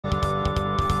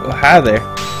Oh, hi there.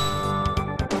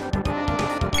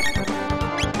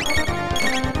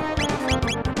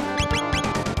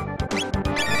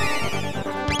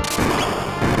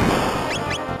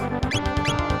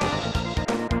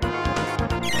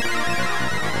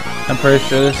 I'm pretty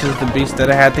sure this is the beast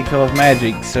that I had to kill with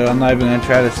magic, so I'm not even going to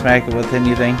try to smack it with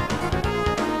anything.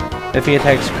 If he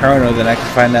attacks Chrono, then I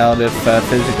can find out if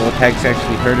physical attacks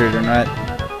actually hurt it or not.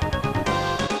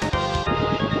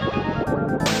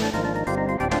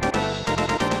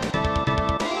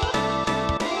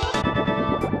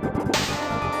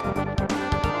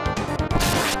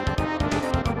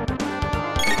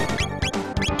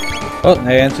 Oh,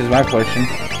 that answers my question.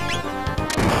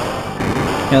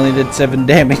 He only did 7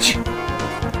 damage.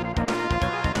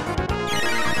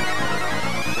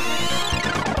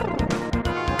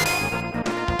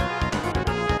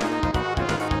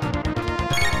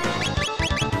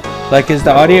 Like, is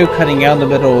the audio cutting out in the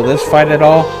middle of this fight at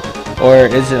all? Or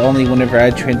is it only whenever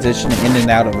I transition in and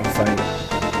out of a fight?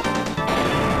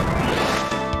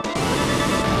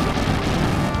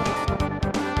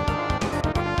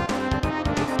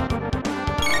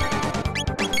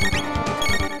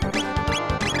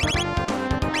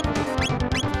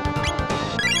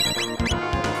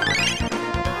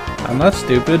 I'm not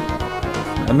stupid.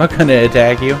 I'm not gonna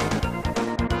attack you.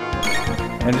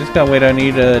 I'm just gonna wait on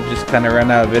you to just kind of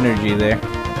run out of energy there.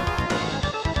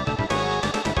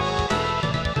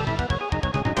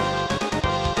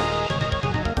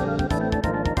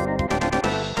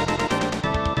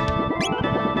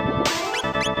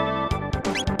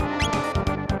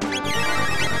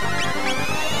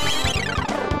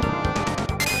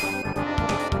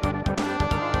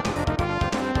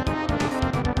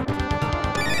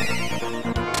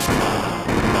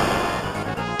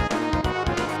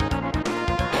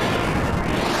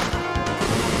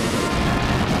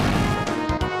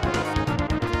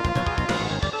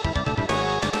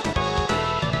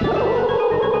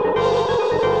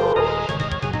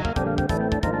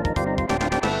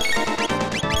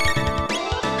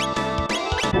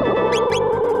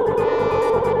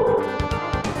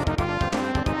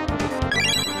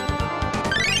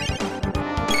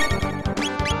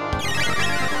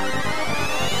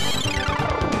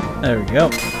 There we go.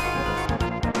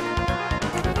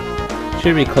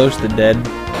 Should be close to dead.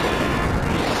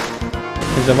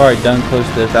 Because I've already done close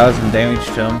to 1,000 damage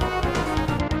to him.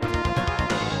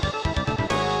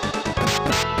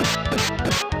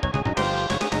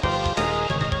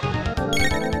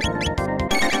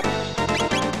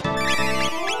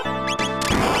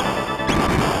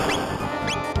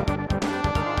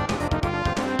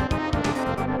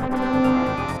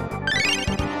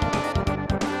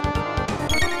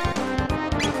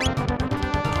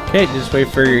 Okay, just wait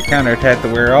for your counterattack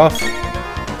to wear off.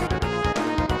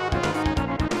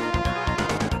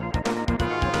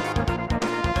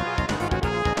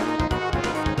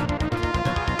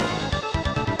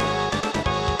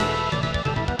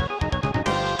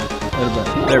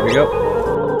 There we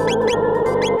go.